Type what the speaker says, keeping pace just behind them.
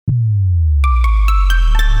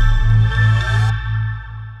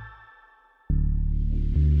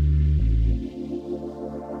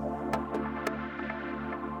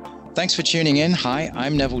Thanks for tuning in. Hi,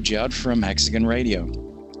 I'm Neville Judd from Hexagon Radio.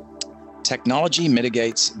 Technology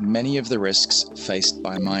mitigates many of the risks faced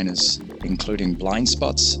by miners, including blind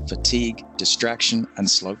spots, fatigue, distraction, and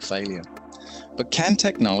slope failure. But can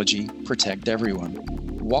technology protect everyone?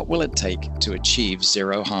 What will it take to achieve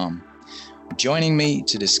zero harm? Joining me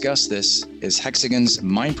to discuss this is Hexagon's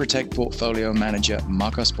Mine Protect Portfolio Manager,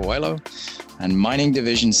 Marcos Boello, and Mining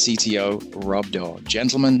Division CTO, Rob Daw.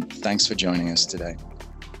 Gentlemen, thanks for joining us today.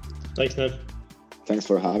 Thanks, Nev. Thanks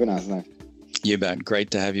for having us, Nev. You bet. Great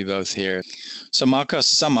to have you both here. So, Marcos,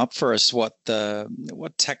 sum up for us what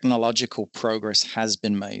technological progress has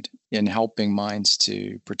been made in helping mines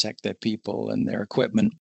to protect their people and their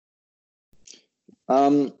equipment.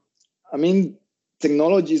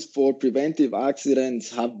 Technologies for preventive accidents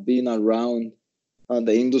have been around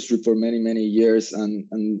the industry for many, many years,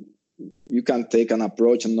 and you can take an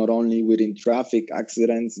approach and not only within traffic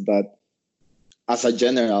accidents, but as a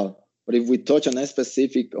general. But if we touch on a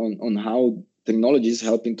specific on how technology is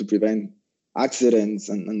helping to prevent accidents,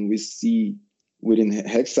 and we see within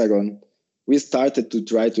Hexagon, we started to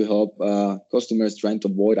try to help customers trying to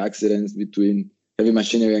avoid accidents between heavy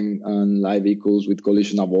machinery and light vehicles with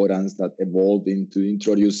collision avoidance that evolved into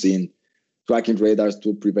introducing tracking radars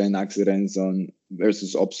to prevent accidents on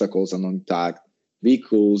versus obstacles and untagged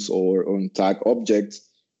vehicles or untagged objects,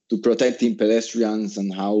 to protecting pedestrians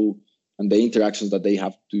and the interactions that they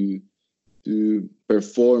have to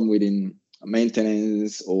perform within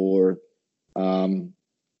maintenance or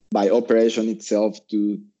by operation itself,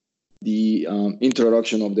 to the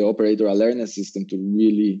introduction of the operator alertness system to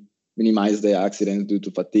really minimize the accidents due to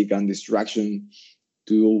fatigue and distraction,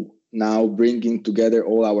 to now bringing together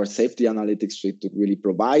all our safety analytics suite to really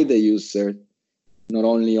provide the user not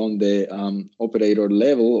only on the operator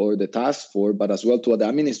level or the task force, but as well to the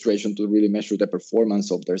administration to really measure the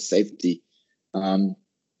performance of their safety,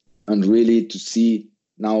 and really to see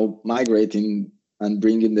now migrating and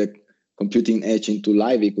bringing the computing edge into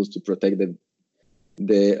live vehicles to protect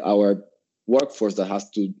our workforce that has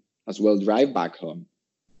to as well drive back home.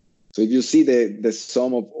 So if you see the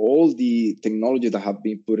sum of all the technology that have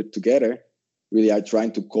been put together, really are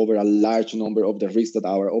trying to cover a large number of the risks that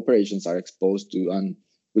our operations are exposed to, and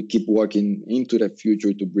we keep working into the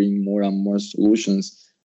future to bring more and more solutions.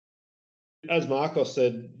 As Marcos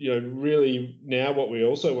said, really now what we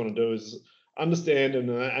also want to do is understand and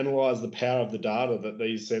analyze the power of the data that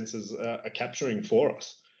these sensors are capturing for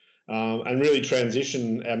us, and really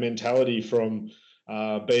transition our mentality from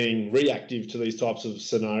being reactive to these types of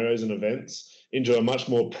scenarios and events into a much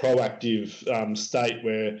more proactive state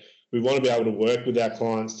where we want to be able to work with our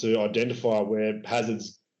clients to identify where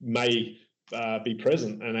hazards may be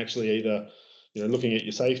present, and actually either looking at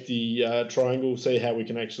your safety triangle, see how we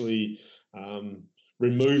can actually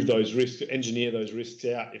remove those risks, engineer those risks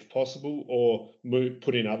out if possible, or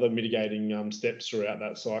put in other mitigating steps throughout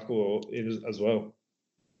that cycle as well.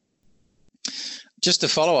 Just to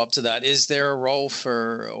follow up to that, is there a role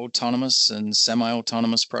for autonomous and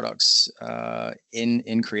semi-autonomous products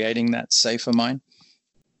in creating that safer mine?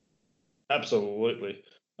 Absolutely.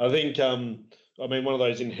 I think, one of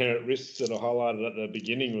those inherent risks that I highlighted at the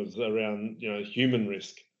beginning was around, human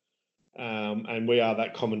risk. And we are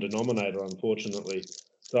that common denominator, unfortunately.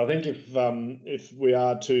 So I think if we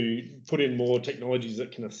are to put in more technologies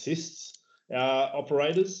that can assist our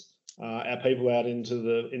operators, our people out in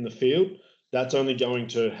the field, that's only going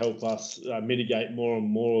to help us mitigate more and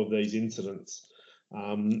more of these incidents.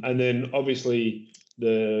 And then obviously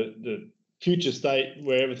the future state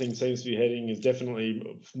where everything seems to be heading is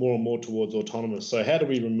definitely more and more towards autonomous. So how do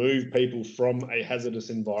we remove people from a hazardous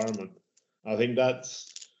environment? I think that's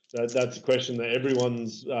a question that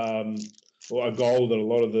everyone's, or a goal that a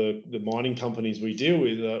lot of the mining companies we deal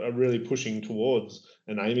with are really pushing towards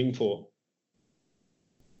and aiming for.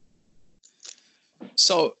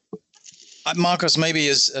 So, Marcos, maybe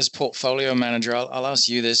as portfolio manager, I'll ask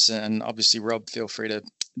you this, and obviously Rob, feel free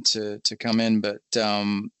to come in. But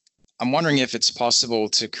I'm wondering if it's possible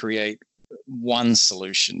to create one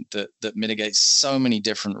solution that mitigates so many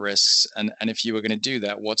different risks, and if you were going to do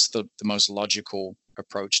that, what's the most logical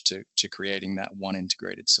approach to creating that one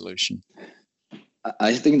integrated solution?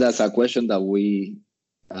 I think that's a question that we,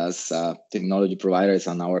 as technology providers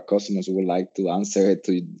and our customers, would like to answer it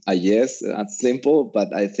to a yes. That's simple,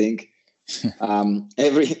 but I think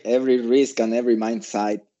every risk and every mine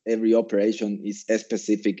site, every operation is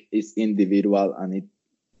specific, is individual, and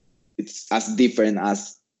it's as different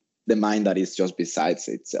as the mine that is just besides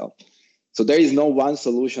itself. So there is no one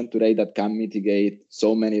solution today that can mitigate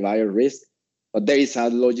so many viral risks, but there is a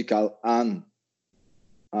logical and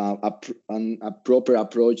a proper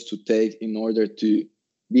approach to take in order to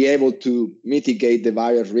be able to mitigate the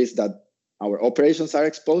various risks that our operations are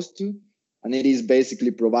exposed to. And it is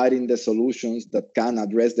basically providing the solutions that can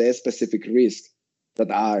address the specific risks that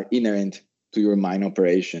are inherent to your mine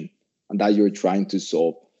operation and that you're trying to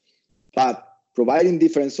solve. But providing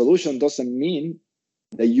different solutions doesn't mean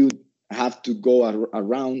that you have to go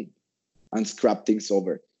around and scrap things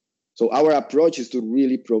over. So our approach is to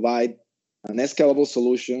really provide an scalable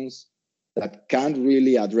solutions that can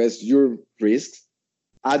really address your risks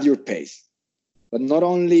at your pace, but not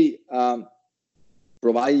only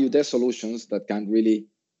provide you the solutions that can really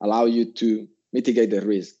allow you to mitigate the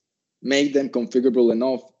risk, make them configurable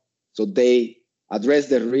enough so they address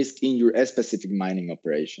the risk in your specific mining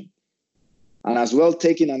operation. And as well,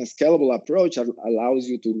 taking a scalable approach allows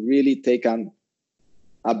you to really take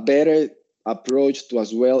a better approach to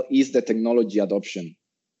as well is the technology adoption.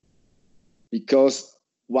 Because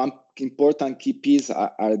one important key piece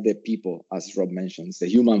are the people, as Rob mentions, the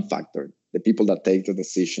human factor, the people that take the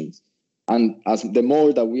decisions. And as the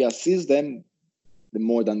more that we assist them, the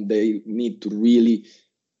more that they need to really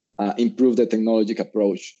improve the technological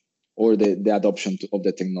approach or the adoption of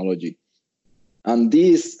the technology. And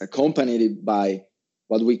this accompanied by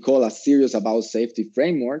what we call a Serious About Safety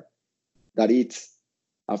framework, that it's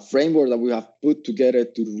a framework that we have put together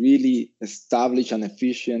to really establish an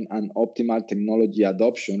efficient and optimal technology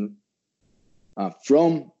adoption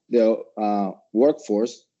from the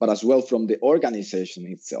workforce, but as well from the organization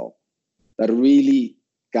itself, that really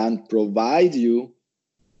can provide you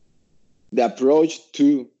the approach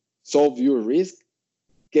to solve your risk,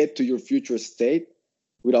 get to your future state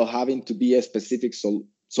without having to be a specific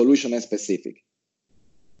solution specific.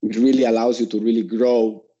 It really allows you to really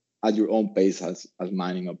grow at your own pace as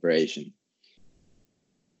mining operation.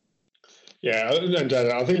 Yeah, and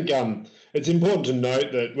I think it's important to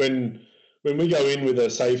note that when we go in with a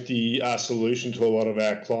safety solution to a lot of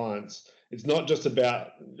our clients, it's not just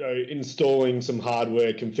about installing some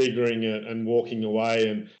hardware, configuring it, and walking away.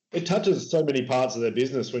 And it touches so many parts of their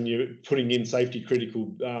business when you're putting in safety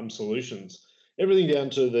critical solutions. Everything down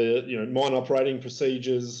to the mine operating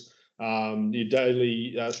procedures, your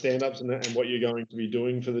daily stand-ups and what you're going to be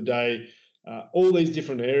doing for the day. All these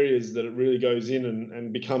different areas that it really goes in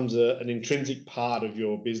and becomes an intrinsic part of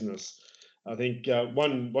your business. I think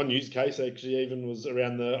one use case actually even was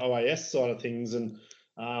around the OAS side of things, and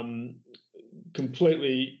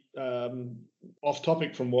completely off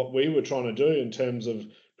topic from what we were trying to do in terms of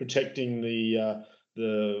protecting the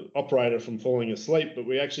operator from falling asleep, but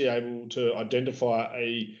we're actually able to identify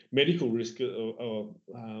a medical risk or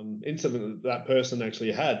incident that person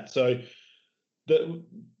actually had. So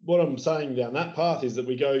what I'm saying down that path is that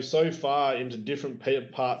we go so far into different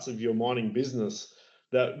parts of your mining business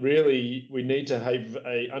that really we need to have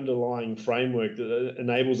a underlying framework that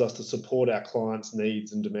enables us to support our clients'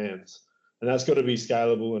 needs and demands. And that's got to be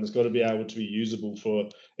scalable, and it's got to be able to be usable for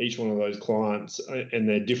each one of those clients and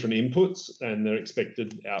their different inputs and their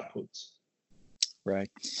expected outputs. Right.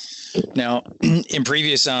 Now, in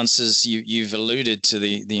previous answers, you've alluded to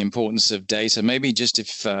the importance of data. Maybe just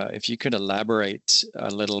if you could elaborate a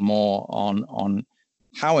little more on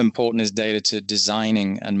how important is data to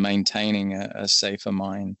designing and maintaining a safer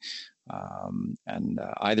mine? And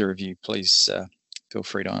either of you, please feel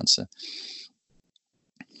free to answer.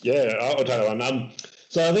 Yeah, I'll take that one.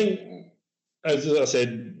 So I think, as I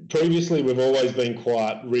said previously, we've always been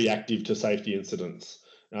quite reactive to safety incidents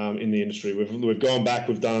in the industry. We've gone back,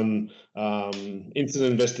 we've done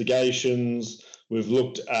incident investigations, we've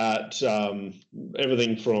looked at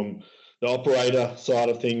everything from the operator side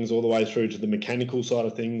of things all the way through to the mechanical side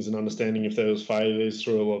of things and understanding if there was failures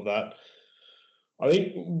through all of that. I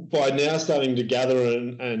think by now starting to gather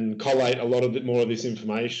and collate a lot of more of this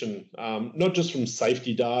information, not just from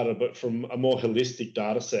safety data, but from a more holistic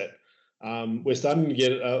data set, we're starting to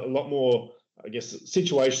get a lot more, I guess,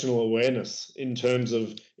 situational awareness in terms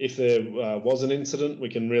of if there was an incident, we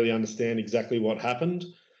can really understand exactly what happened.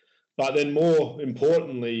 But then more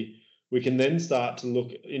importantly, we can then start to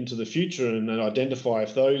look into the future and identify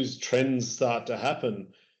if those trends start to happen,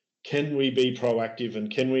 can we be proactive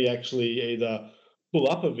and can we actually either pull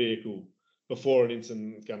up a vehicle before an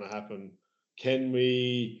incident is going to happen? Can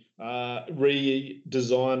we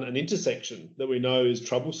redesign an intersection that we know is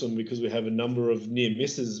troublesome because we have a number of near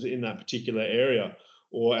misses in that particular area,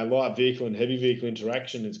 or our light vehicle and heavy vehicle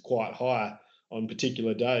interaction is quite high on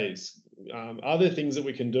particular days? Are there things that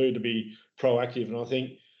we can do to be proactive? And I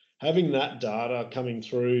think having that data coming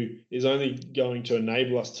through is only going to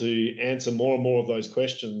enable us to answer more and more of those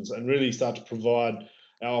questions and really start to provide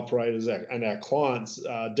our operators and our clients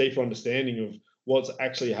deeper understanding of what's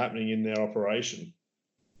actually happening in their operation.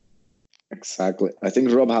 Exactly. I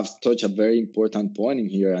think Rob has touched a very important point in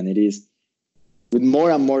here, and it is with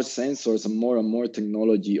more and more sensors and more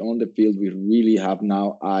technology on the field, we really have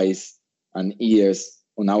now eyes and ears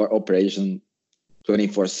on our operation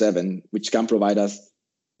 24/7, which can provide us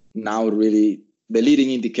now really the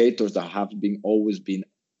leading indicators that have been always been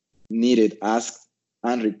needed, asked,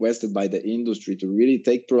 and requested by the industry to really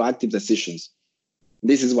take proactive decisions.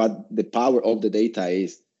 This is what the power of the data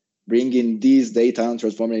is, bringing these data and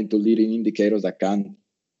transforming it into leading indicators that can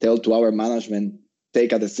tell to our management,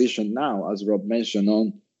 take a decision now, as Rob mentioned,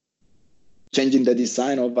 on changing the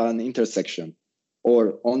design of an intersection,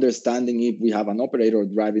 or understanding if we have an operator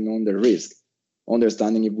driving under risk,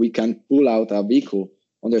 understanding if we can pull out a vehicle,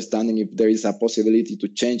 understanding if there is a possibility to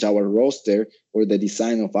change our roster or the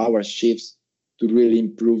design of our shifts to really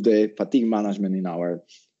improve the fatigue management in our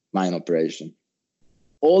mine operation.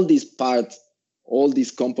 All these parts, all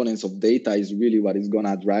these components of data is really what is going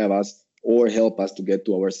to drive us or help us to get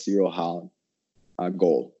to our zero harm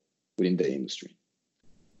goal within the industry.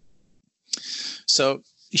 So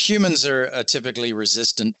humans are typically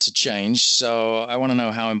resistant to change. So I want to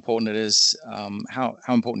know how important it is, how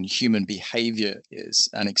important human behavior is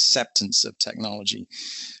and acceptance of technology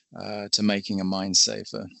to making a mine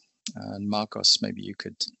safer. And Marcos, maybe you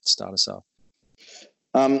could start us off.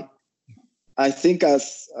 I think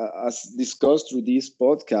as discussed through this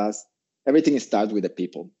podcast, everything starts with the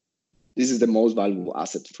people. This is the most valuable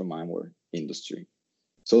asset from our industry.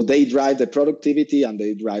 So they drive the productivity and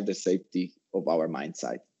they drive the safety of our mine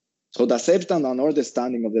site. So the acceptance and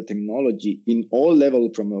understanding of the technology in all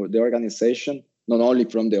levels from the organization, not only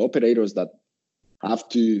from the operators that have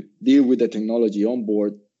to deal with the technology on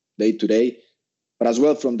board day to day, but as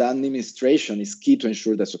well from the administration is key to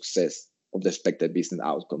ensure the success of the expected business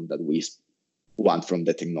outcome that we want from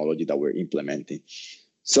the technology that we're implementing.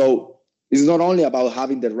 So it's not only about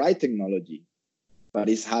having the right technology, but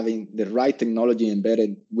it's having the right technology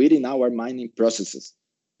embedded within our mining processes.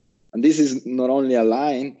 And this is not only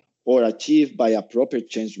aligned or achieved by appropriate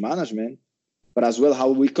change management, but as well how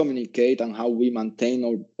we communicate and how we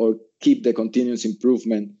maintain or keep the continuous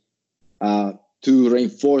improvement to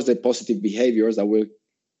reinforce the positive behaviors that we're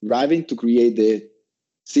driving to create the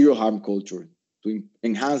zero harm culture, to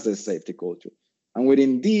enhance the safety culture. And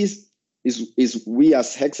within this is we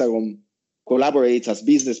as Hexagon collaborate as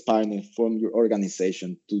business partners from your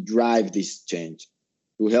organization to drive this change,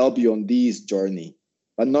 to help you on this journey.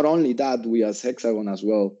 But not only that, we as Hexagon as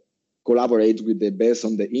well collaborate with the best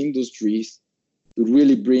on the industries to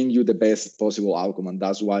really bring you the best possible outcome. And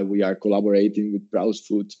that's why we are collaborating with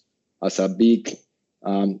Proudfood as a big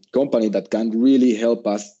company that can really help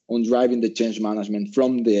us on driving the change management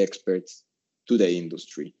from the experts to the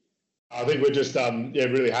industry. I think we're just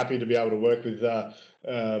really happy to be able to work with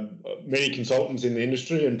many consultants in the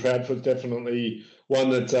industry, and Proudfood's definitely one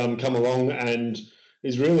that's come along and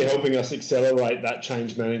is really helping us accelerate that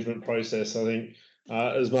change management process. I think,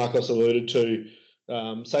 as Marcos alluded to,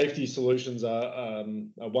 safety solutions are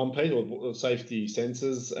one piece, or safety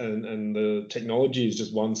sensors, and the technology is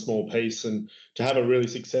just one small piece. And to have a really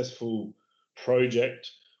successful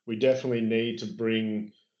project, we definitely need to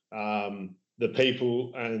bring the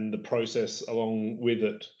people and the process along with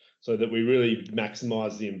it, so that we really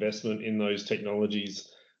maximize the investment in those technologies.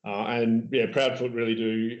 And Proudfood really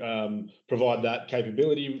do provide that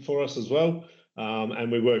capability for us as well.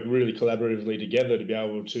 And we work really collaboratively together to be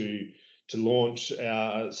able to launch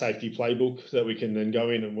our safety playbook that we can then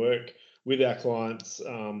go in and work with our clients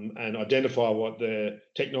and identify what their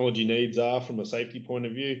technology needs are from a safety point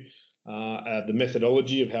of view, the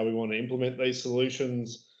methodology of how we want to implement these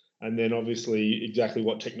solutions, and then obviously exactly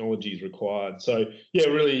what technology is required. So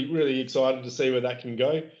really, really excited to see where that can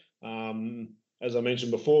go. As I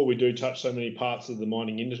mentioned before, we do touch so many parts of the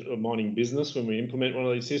mining business when we implement one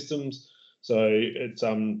of these systems. So it's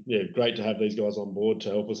great to have these guys on board to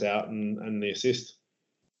help us out and assist.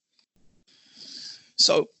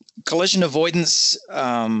 So collision avoidance,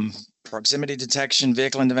 proximity detection,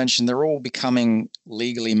 vehicle intervention, they're all becoming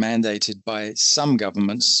legally mandated by some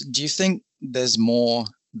governments. Do you think there's more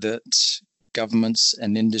that governments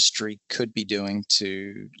and industry could be doing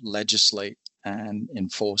to legislate and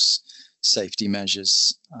enforce safety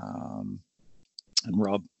measures? And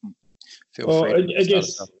Rob, feel free. I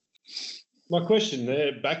guess my question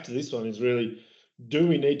there, back to this one, is really, do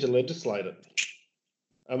we need to legislate it?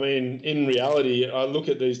 I mean, in reality, I look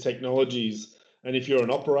at these technologies, and if you're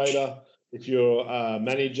an operator, if you're a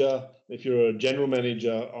manager, if you're a general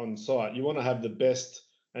manager on site, you want to have the best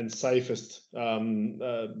and safest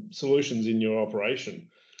solutions in your operation.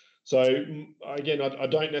 So again, I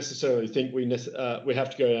don't necessarily think we have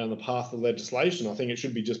to go down the path of legislation. I think it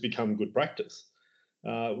should just become good practice.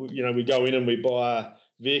 We go in and we buy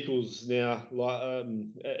vehicles now, like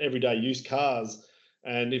everyday used cars,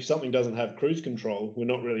 and if something doesn't have cruise control, we're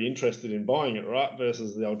not really interested in buying it, right?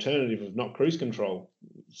 Versus the alternative of not cruise control.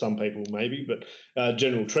 Some people maybe, but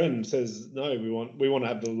general trend says no. We want to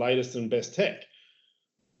have the latest and best tech.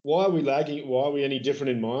 Why are we lagging? Why are we any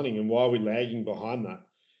different in mining, and why are we lagging behind that?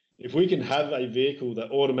 If we can have a vehicle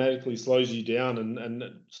that automatically slows you down and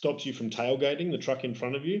stops you from tailgating the truck in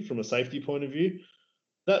front of you from a safety point of view,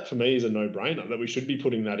 that for me is a no-brainer, that we should be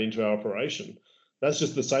putting that into our operation. That's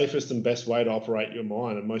just the safest and best way to operate your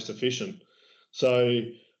mine and most efficient. So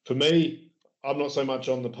for me, I'm not so much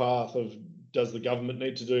on the path of does the government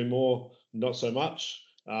need to do more? Not so much.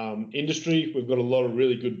 Industry, we've got a lot of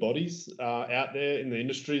really good bodies out there in the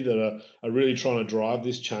industry that are really trying to drive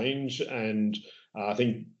this change and I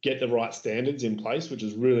think get the right standards in place, which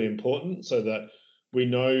is really important so that we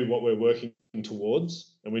know what we're working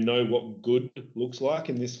towards and we know what good looks like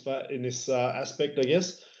in this aspect, I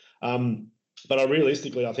guess. But I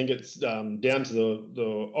think it's down to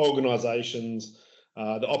the organisations,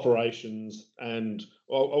 the operations, and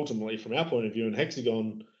ultimately, from our point of view in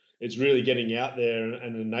Hexagon, it's really getting out there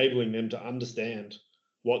and enabling them to understand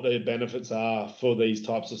what the benefits are for these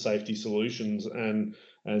types of safety solutions.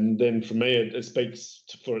 And then for me, it speaks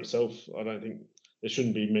for itself. I don't think there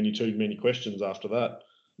shouldn't be too many questions after that.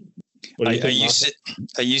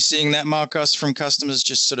 Are you seeing that, Marcos, from customers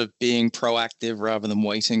just sort of being proactive rather than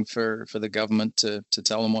waiting for the government to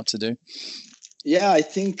tell them what to do? Yeah, I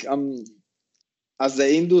think as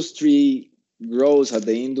the industry grows, as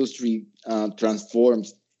the industry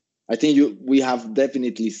transforms, I think we have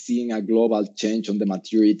definitely seen a global change on the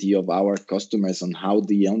maturity of our customers on how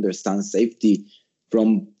they understand safety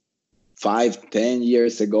from 5-10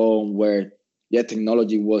 years ago, where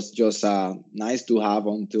technology was just nice to have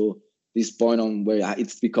until this point on where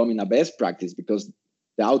it's becoming a best practice because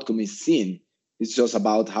the outcome is seen. It's just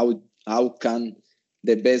about how can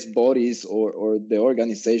the best bodies or the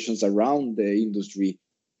organizations around the industry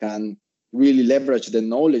can really leverage the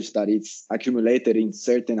knowledge that it's accumulated in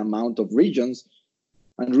certain amount of regions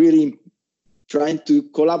and really trying to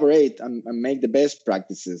collaborate and make the best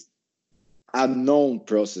practices. Unknown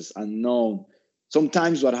process.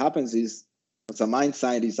 Sometimes what happens is, as a mine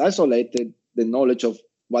site is isolated, the knowledge of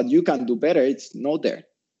what you can do better, it's not there.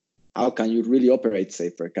 How can you really operate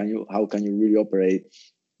safer? How can you really operate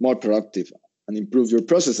more productive and improve your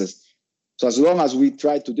processes? So as long as we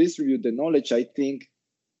try to distribute the knowledge, I think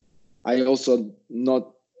I also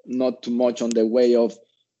not too much on the way of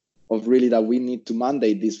really that we need to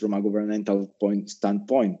mandate this from a governmental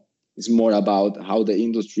standpoint. It's more about how the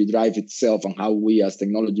industry drives itself and how we as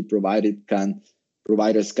technology providers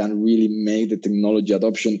can really make the technology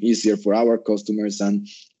adoption easier for our customers and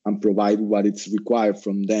provide what it's required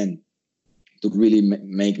from them to really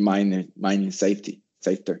make mining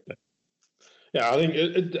safer. Yeah, I think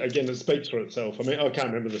it speaks for itself. I mean, I can't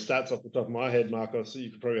remember the stats off the top of my head, Marcos, so you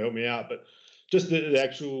could probably help me out. But just the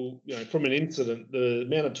actual, from an incident, the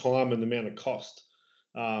amount of time and the amount of cost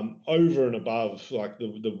over and above, like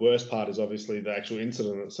the worst part is obviously the actual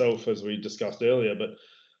incident itself, as we discussed earlier. But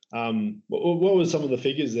what were some of the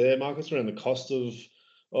figures there, Marcos, around the cost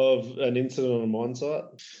of an incident on a mine site?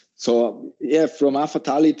 So from a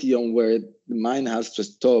fatality on where the mine has to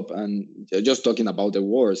stop, and just talking about the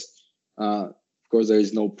worst. Of course, there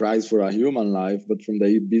is no price for a human life, but from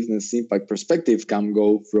the business impact perspective, can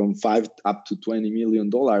go from $5 up to $20 million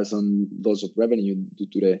on loss of revenue due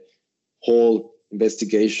to the whole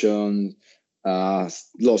investigation,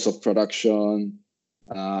 loss of production,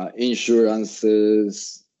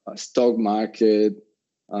 insurances, stock market.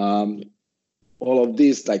 All of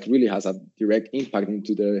this really has a direct impact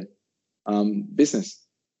into the business.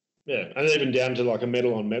 Yeah, and even down to like a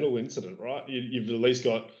metal on metal incident, right? You've at least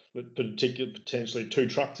got potentially 2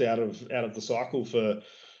 trucks out of the cycle for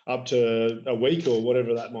up to a week or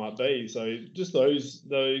whatever that might be. So just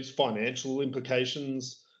those financial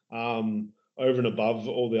implications over and above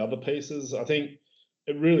all the other pieces, I think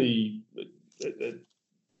it really it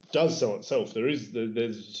does sell itself.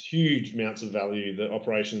 There's huge amounts of value that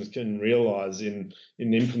operations can realise in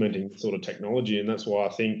implementing this sort of technology, and that's why I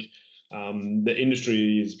think the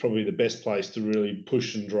industry is probably the best place to really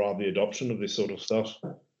push and drive the adoption of this sort of stuff.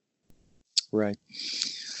 Right.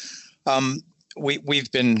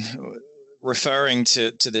 We've been referring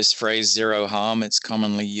to this phrase zero harm. It's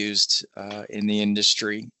commonly used in the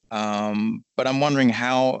industry. But I'm wondering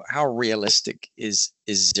how realistic is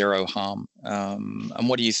zero harm, and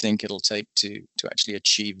what do you think it'll take to actually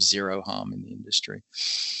achieve zero harm in the industry?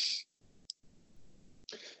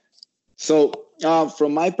 So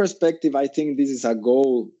from my perspective, I think this is a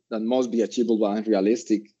goal that must be achievable and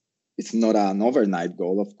realistic. It's not an overnight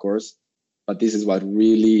goal, of course, but this is what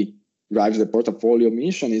really drives the portfolio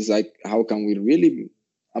mission, is like, how can we really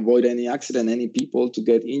avoid any accident, any people to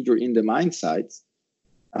get injured in the mine sites?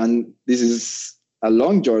 And this is a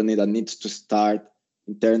long journey that needs to start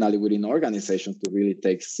internally within organizations to really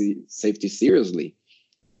take safety seriously.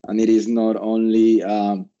 And it is not only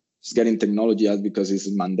just getting technology out because it's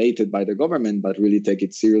mandated by the government, but really take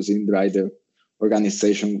it seriously and drive the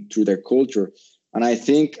organization through their culture. And I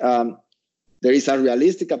think there is a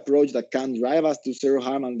realistic approach that can drive us to zero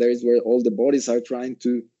harm, and there is where all the bodies are trying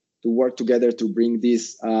to work together to bring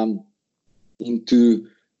this into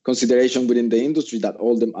consideration within the industry, that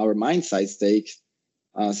all our mine sites take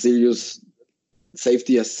serious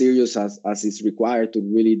safety as serious as is required to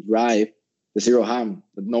really drive the zero harm,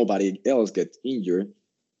 that nobody else gets injured.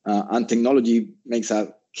 And technology makes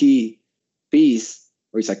a key piece,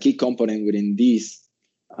 or it's a key component within this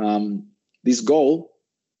goal,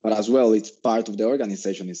 but as well, it's part of the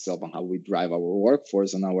organization itself and how we drive our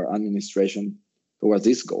workforce and our administration towards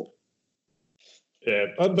this goal. Yeah,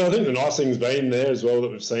 but I think the nice thing's been there as well that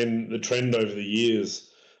we've seen the trend over the years,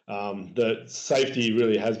 that safety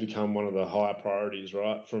really has become one of the higher priorities,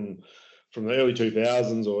 right? From the early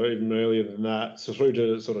 2000s or even earlier than that, so through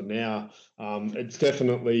to sort of now, it's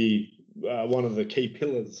definitely one of the key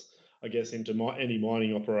pillars, I guess, into any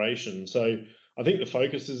mining operation. So I think the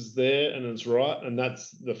focus is there and it's right, and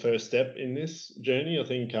that's the first step in this journey. I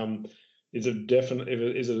think is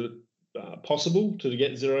it possible to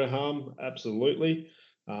get zero harm? Absolutely.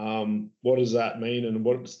 What does that mean, and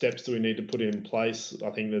what steps do we need to put in place? I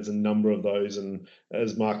think there's a number of those, and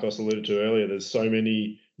as Marcos alluded to earlier, there's so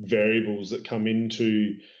many variables that come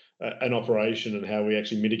into an operation and how we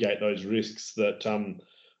actually mitigate those risks that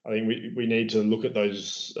I think we need to look at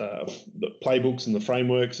those the playbooks and the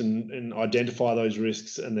frameworks and identify those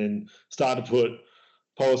risks, and then start to put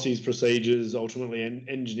policies, procedures, ultimately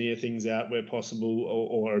engineer things out where possible,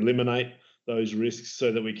 or eliminate those risks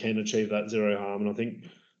so that we can achieve that zero harm. And I think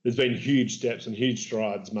there's been huge steps and huge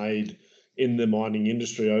strides made in the mining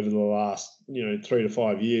industry over the last 3 to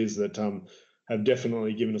 5 years that have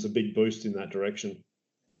definitely given us a big boost in that direction.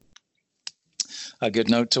 A good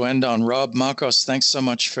note to end on. Rob, Marcos, thanks so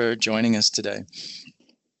much for joining us today.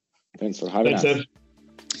 Thanks for having us. Ed.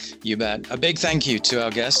 You bet. A big thank you to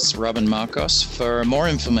our guests, Rob and Marcos. For more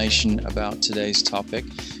information about today's topic,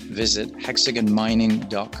 visit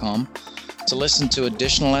hexagonmining.com. To listen to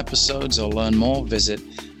additional episodes or learn more, visit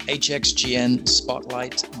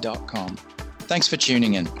hxgnspotlight.com. Thanks for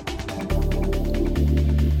tuning in.